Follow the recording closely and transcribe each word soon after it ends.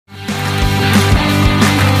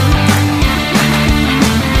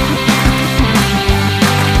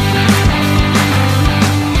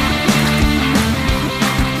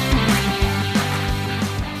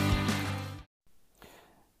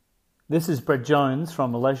This is Brett Jones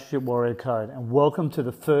from Relationship Warrior Code, and welcome to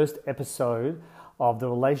the first episode of the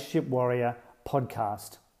Relationship Warrior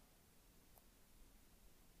podcast.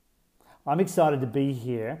 I'm excited to be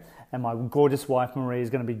here, and my gorgeous wife Marie is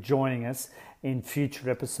going to be joining us in future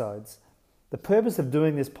episodes. The purpose of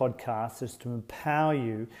doing this podcast is to empower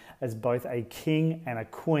you as both a king and a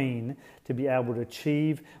queen to be able to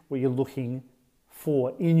achieve what you're looking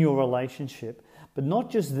for in your relationship, but not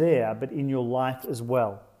just there, but in your life as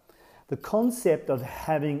well. The concept of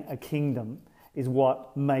having a kingdom is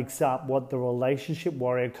what makes up what the Relationship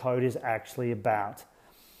Warrior Code is actually about.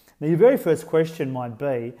 Now, your very first question might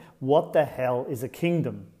be, what the hell is a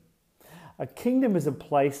kingdom? A kingdom is a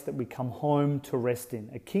place that we come home to rest in.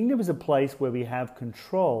 A kingdom is a place where we have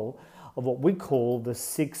control of what we call the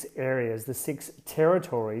 6 areas, the 6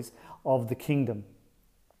 territories of the kingdom.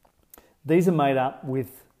 These are made up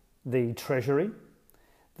with the treasury,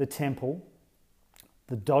 the temple,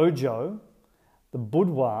 the dojo, the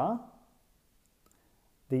boudoir,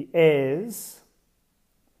 the heirs,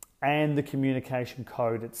 and the communication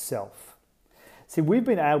code itself. See, we've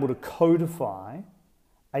been able to codify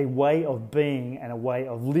a way of being and a way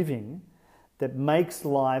of living that makes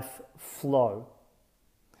life flow.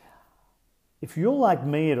 If you're like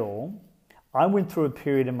me at all, I went through a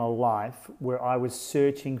period in my life where I was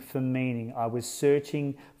searching for meaning. I was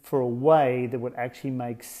searching for a way that would actually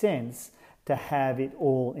make sense to have it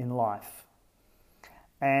all in life.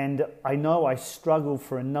 And I know I struggled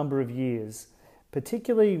for a number of years,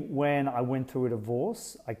 particularly when I went through a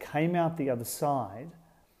divorce. I came out the other side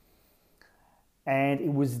and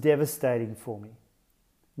it was devastating for me.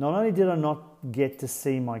 Not only did I not get to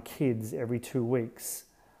see my kids every 2 weeks,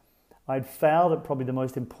 I'd failed at probably the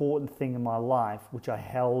most important thing in my life, which I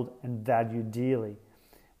held and valued dearly,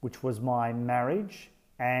 which was my marriage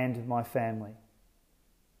and my family.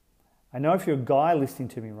 I know if you're a guy listening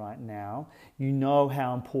to me right now, you know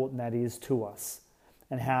how important that is to us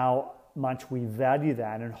and how much we value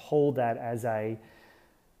that and hold that as a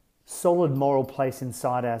solid moral place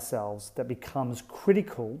inside ourselves that becomes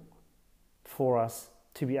critical for us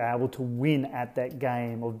to be able to win at that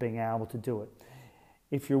game of being able to do it.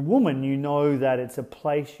 If you're a woman, you know that it's a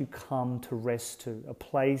place you come to rest to, a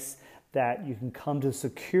place that you can come to the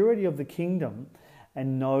security of the kingdom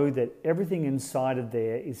and know that everything inside of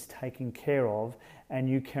there is taken care of and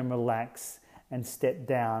you can relax and step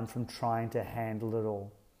down from trying to handle it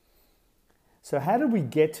all. So how did we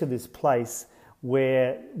get to this place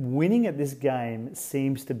where winning at this game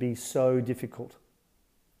seems to be so difficult?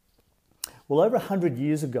 Well, over 100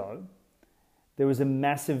 years ago, there was a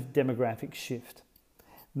massive demographic shift.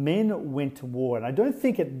 Men went to war, and I don't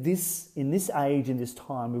think in this age, in this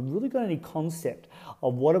time, we've really got any concept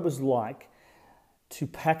of what it was like to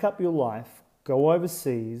pack up your life, go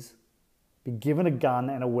overseas, be given a gun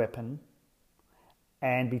and a weapon,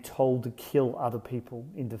 and be told to kill other people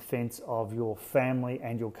in defense of your family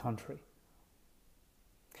and your country.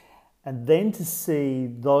 And then to see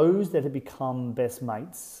those that have become best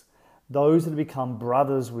mates, those that have become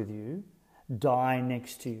brothers with you, die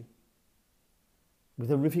next to you with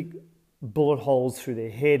horrific bullet holes through their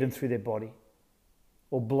head and through their body,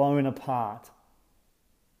 or blown apart.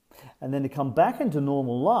 And then to come back into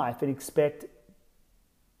normal life and expect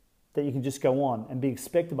that you can just go on and be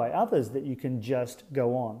expected by others that you can just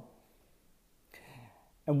go on.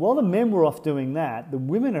 And while the men were off doing that, the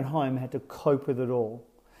women at home had to cope with it all.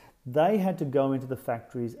 They had to go into the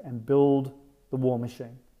factories and build the war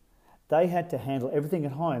machine. They had to handle everything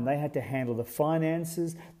at home. They had to handle the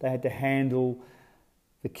finances. They had to handle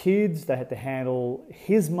the kids. They had to handle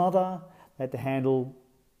his mother. They had to handle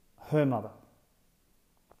her mother.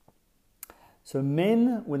 So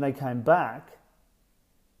men, when they came back,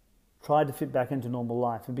 tried to fit back into normal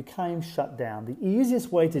life and became shut down. The easiest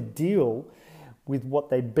way to deal with what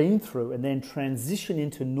they'd been through and then transition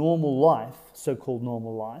into normal life, so-called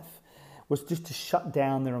normal life, was just to shut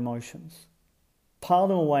down their emotions, pile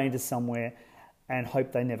them away into somewhere and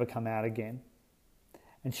hope they never come out again.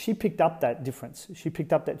 And she picked up that difference. She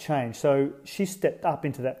picked up that change. So she stepped up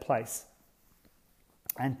into that place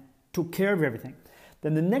and took care of everything.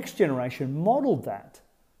 Then the next generation modeled that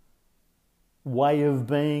way of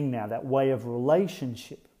being now, that way of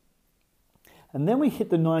relationship. And then we hit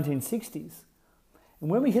the 1960s. And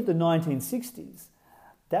when we hit the 1960s,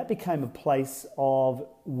 that became a place of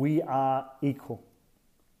we are equal.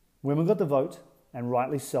 Women got the vote, and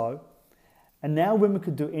rightly so. And now women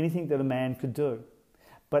could do anything that a man could do.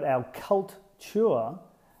 But our culture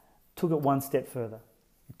took it one step further.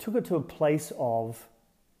 It took it to a place of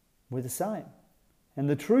we're the same. And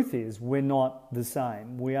the truth is, we're not the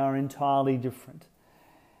same. We are entirely different.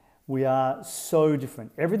 We are so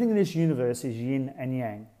different. Everything in this universe is yin and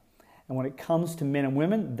yang. And when it comes to men and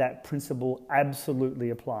women, that principle absolutely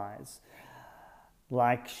applies.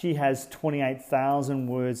 Like she has 28,000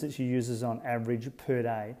 words that she uses on average per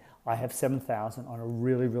day. I have 7,000 on a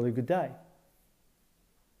really, really good day.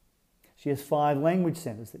 She has 5 language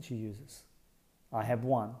centers that she uses. I have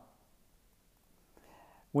 1.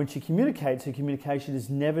 When she communicates, her communication is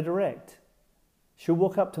never direct. She'll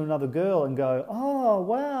walk up to another girl and go, "Oh,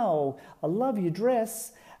 wow, I love your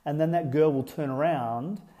dress." And then that girl will turn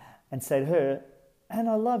around and say to her, "And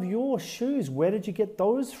I love your shoes. Where did you get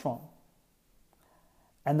those from?"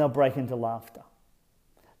 And they'll break into laughter.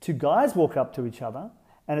 2 guys walk up to each other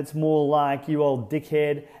and it's more like, "You old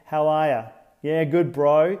dickhead, how are you?" "Yeah, good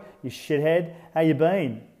bro, you shithead, how you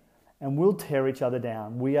been?" And we'll tear each other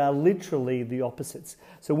down. We are literally the opposites.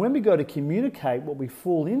 So when we go to communicate, what we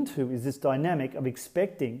fall into is this dynamic of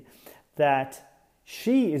expecting that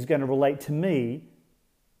she is going to relate to me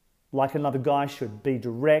like another guy should, be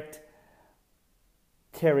direct,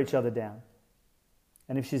 tear each other down.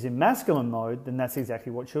 And if she's in masculine mode, then that's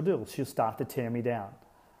exactly what she'll do. She'll start to tear me down.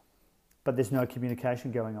 But there's no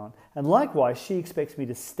communication going on. And likewise, she expects me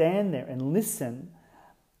to stand there and listen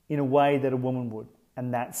in a way that a woman would.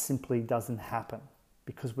 And that simply doesn't happen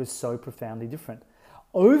because we're so profoundly different.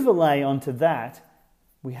 Overlay onto that,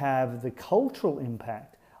 we have the cultural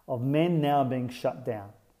impact of men now being shut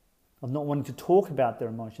down, of not wanting to talk about their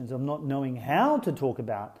emotions, of not knowing how to talk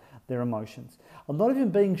about their emotions, of not even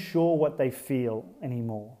being sure what they feel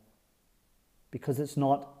anymore because it's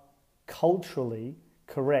not culturally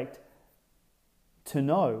correct to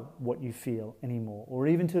know what you feel anymore or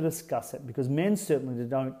even to discuss it, because men certainly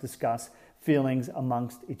don't discuss feelings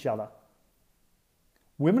amongst each other.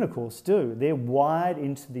 Women, of course, do. They're wired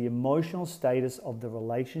into the emotional status of the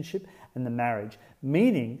relationship and the marriage,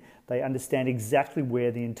 meaning they understand exactly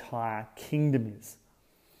where the entire kingdom is.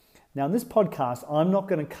 Now, in this podcast, I'm not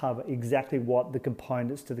going to cover exactly what the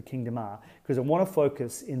components to the kingdom are, because I want to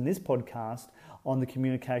focus in this podcast on the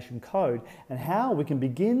communication code and how we can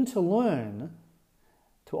begin to learn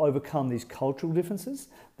to overcome these cultural differences,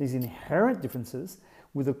 these inherent differences,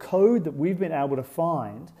 with a code that we've been able to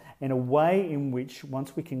find in a way in which,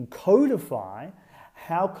 once we can codify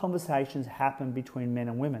how conversations happen between men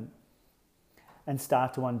and women and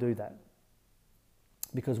start to undo that.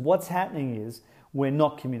 Because what's happening is we're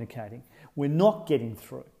not communicating, we're not getting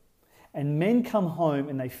through. And men come home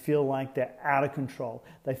and they feel like they're out of control.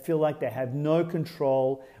 They feel like they have no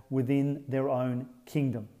control within their own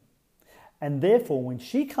kingdom. And therefore, when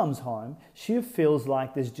she comes home, she feels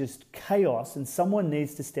like there's just chaos and someone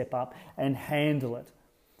needs to step up and handle it.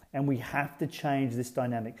 And we have to change this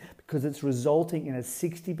dynamic because it's resulting in a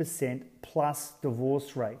 60% plus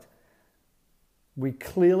divorce rate. We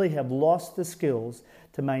clearly have lost the skills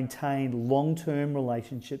to maintain long-term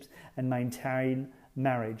relationships and maintain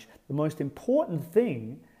marriage, the most important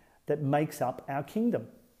thing that makes up our kingdom.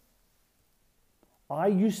 I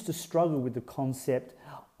used to struggle with the concept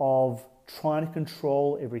of trying to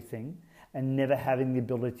control everything and never having the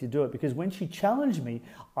ability to do it, because when she challenged me,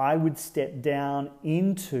 I would step down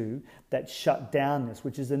into that shut downness,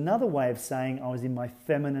 which is another way of saying I was in my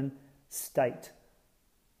feminine state.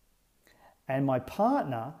 And my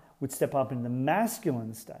partner would step up in the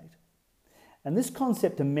masculine state. And this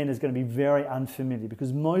concept to men is going to be very unfamiliar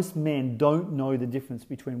because most men don't know the difference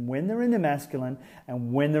between when they're in the masculine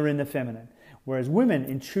and when they're in the feminine. Whereas women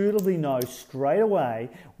intuitively know straight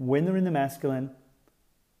away when they're in the masculine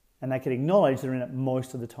and they can acknowledge they're in it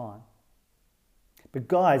most of the time. But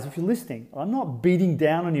guys, if you're listening, I'm not beating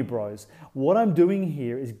down on you bros. What I'm doing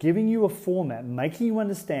here is giving you a format, making you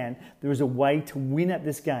understand there is a way to win at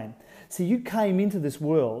this game. See, you came into this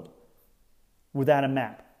world without a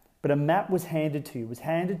map. But a map was handed to you. It was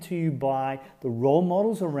handed to you by the role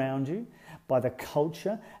models around you, by the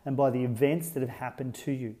culture, and by the events that have happened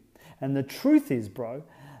to you. And the truth is, bro,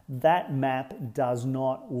 that map does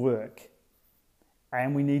not work.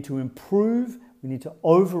 And we need to improve, we need to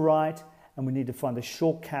overwrite, and we need to find the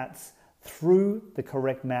shortcuts through the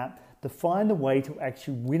correct map to find a way to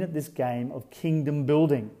actually win at this game of kingdom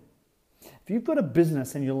building. If you've got a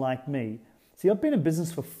business and you're like me, see, I've been in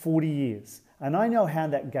business for 40 years. And I know how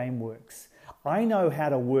that game works. I know how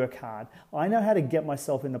to work hard. I know how to get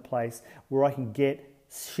myself in a place where I can get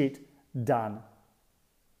shit done.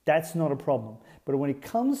 That's not a problem. But when it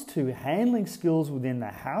comes to handling skills within the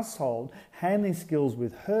household, handling skills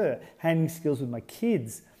with her, handling skills with my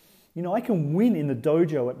kids, you know, I can win in the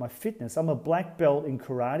dojo at my fitness. I'm a black belt in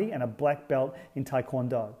karate and a black belt in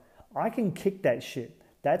taekwondo. I can kick that shit.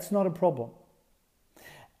 That's not a problem.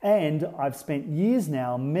 And I've spent years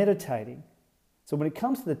now meditating. So when it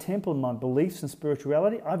comes to the temple and my beliefs and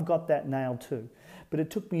spirituality, I've got that nailed too. But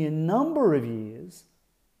it took me a number of years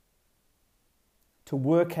to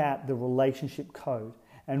work out the relationship code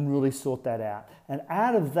and really sort that out. And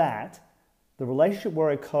out of that, the Relationship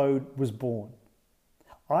Warrior Code was born.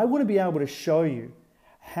 I want to be able to show you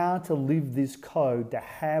how to live this code to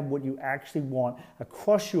have what you actually want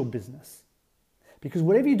across your business. Because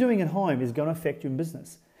whatever you're doing at home is going to affect you in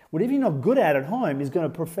business. Whatever you're not good at home is going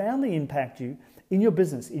to profoundly impact you in your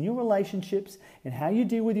business, in your relationships, in how you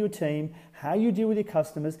deal with your team, how you deal with your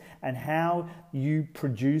customers, and how you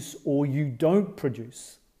produce or you don't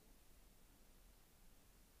produce.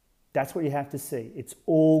 That's what you have to see. It's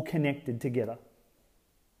all connected together.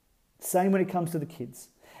 Same when it comes to the kids.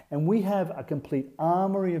 And we have a complete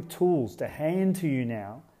armory of tools to hand to you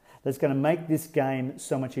now that's going to make this game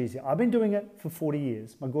so much easier. I've been doing it for 40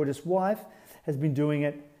 years. My gorgeous wife has been doing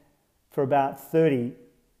it for about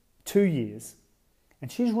 32 years.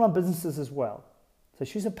 And she's run businesses as well. So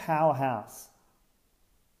she's a powerhouse.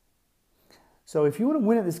 So if you want to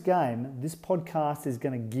win at this game, this podcast is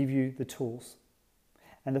going to give you the tools.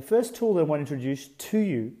 And the first tool that I want to introduce to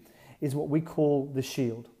you is what we call the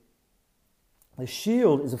Shield. The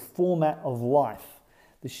Shield is a format of life.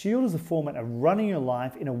 The Shield is a format of running your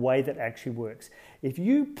life in a way that actually works. If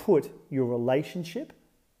you put your relationship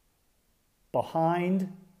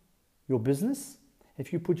behind your business,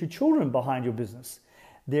 if you put your children behind your business,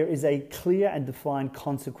 there is a clear and defined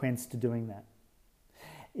consequence to doing that.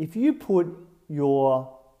 If you put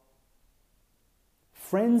your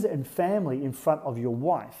friends and family in front of your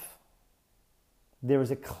wife, there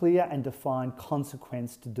is a clear and defined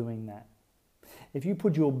consequence to doing that. If you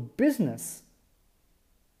put your business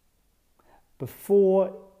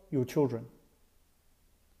before your children,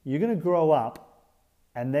 you're going to grow up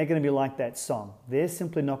and they're going to be like that song. They're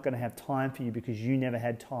simply not going to have time for you because you never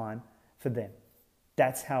had time for them.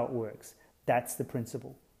 That's how it works. That's the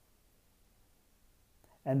principle.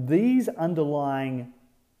 And these underlying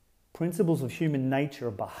principles of human nature,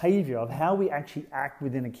 of behavior, of how we actually act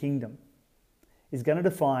within a kingdom is going to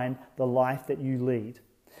define the life that you lead.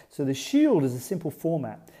 So the Shield is a simple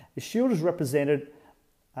format. The Shield is represented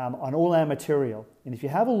on all our material. And if you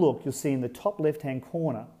have a look, you'll see in the top left-hand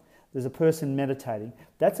corner, there's a person meditating.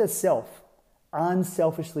 That's a self,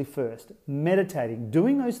 unselfishly first, meditating,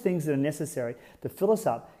 doing those things that are necessary to fill us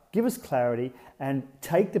up, give us clarity, and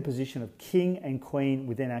take the position of king and queen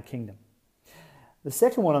within our kingdom. The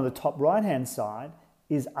second one on the top right-hand side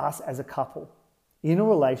is us as a couple in a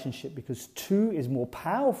relationship, because two is more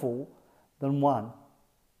powerful than one.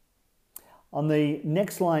 On the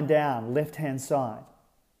next line down, left-hand side,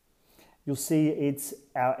 you'll see it's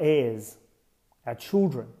our heirs, our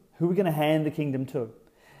children, who we're going to hand the kingdom to.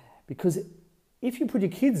 Because if you put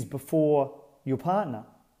your kids before your partner,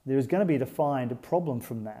 there is going to be a defined problem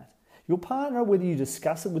from that. Your partner, whether you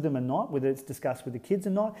discuss it with them or not, whether it's discussed with the kids or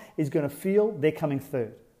not, is going to feel they're coming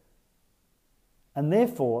third. And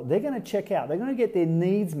therefore, they're going to check out. They're going to get their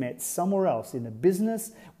needs met somewhere else, in the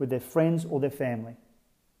business, with their friends or their family,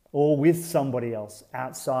 or with somebody else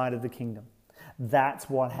outside of the kingdom. That's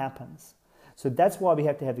what happens. So that's why we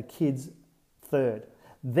have to have the kids third.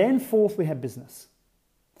 Then fourth, we have business.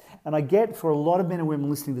 And I get, for a lot of men and women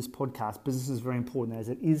listening to this podcast, business is very important, as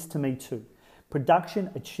it is to me too.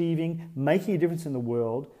 Production, achieving, making a difference in the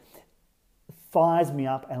world fires me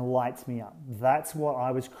up and lights me up. That's what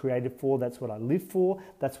I was created for. That's what I live for.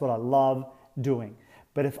 That's what I love doing.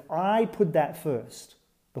 But if I put that first,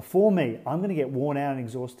 before me, I'm going to get worn out and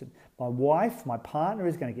exhausted. My wife, my partner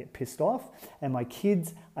is going to get pissed off, and my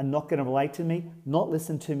kids are not going to relate to me, not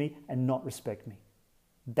listen to me, and not respect me.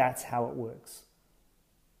 That's how it works.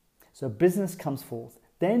 So business comes forth.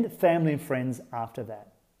 Then family and friends after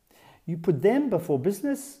that. You put them before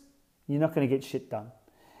business, you're not going to get shit done.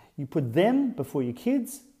 You put them before your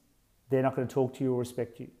kids, they're not going to talk to you or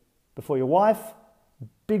respect you. Before your wife,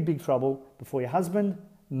 big trouble. Before your husband,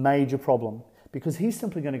 major problem. Because he's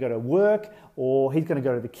simply going to go to work, or he's going to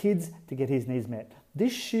go to the kids to get his needs met.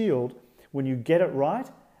 This Shield, when you get it right,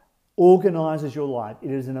 organizes your life.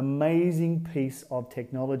 It is an amazing piece of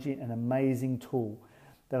technology, an amazing tool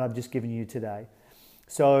that I've just given you today.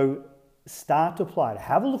 So start to apply it.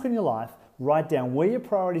 Have a look in your life, write down where your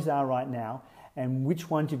priorities are right now and which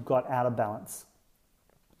ones you've got out of balance.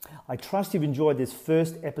 I trust you've enjoyed this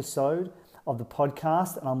first episode of the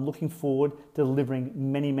podcast, and I'm looking forward to delivering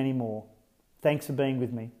many, many more. Thanks for being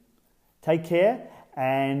with me. Take care,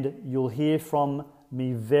 and you'll hear from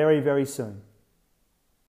me very, very soon.